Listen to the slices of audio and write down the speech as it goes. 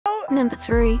Number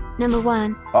 3. Number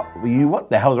 1. Oh, you, what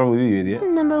the hell's wrong with you idiot?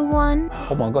 Number 1.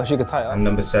 Oh my gosh, you could tie it. And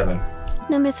number 7.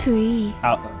 Number 3.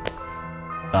 Out.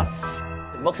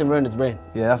 Boxing ruined his brain.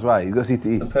 Yeah, that's right, he's got The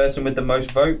CTE. person with the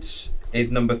most votes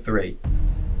is number 3.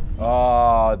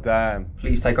 Oh, damn.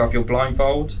 Please take off your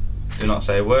blindfold, do not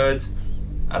say a word,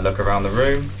 and look around the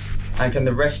room. And can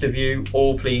the rest of you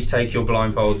all please take your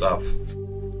blindfolds off?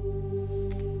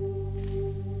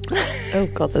 Oh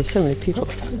God, there's so many people.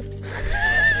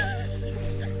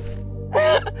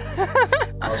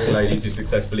 Ladies, you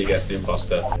successfully guessed the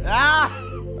imposter.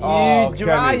 Oh, You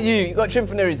Kenny. you got trimmed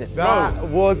for no reason. That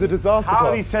was a disaster. How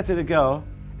Carl. he said to the girl,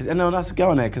 is anyone else a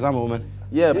girl in there? Because I'm a woman.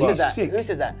 Yeah, Who but said that? sick. Who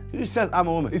said that? Who says I'm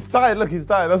a woman? he's tired. Look, he's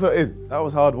tired. That's what it is. That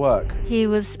was hard work. He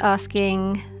was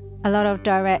asking a lot of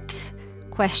direct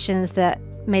questions that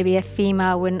maybe a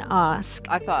female wouldn't ask.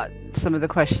 I thought some of the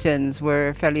questions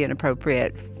were fairly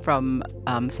inappropriate from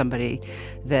somebody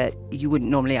that you wouldn't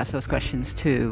normally ask those questions to.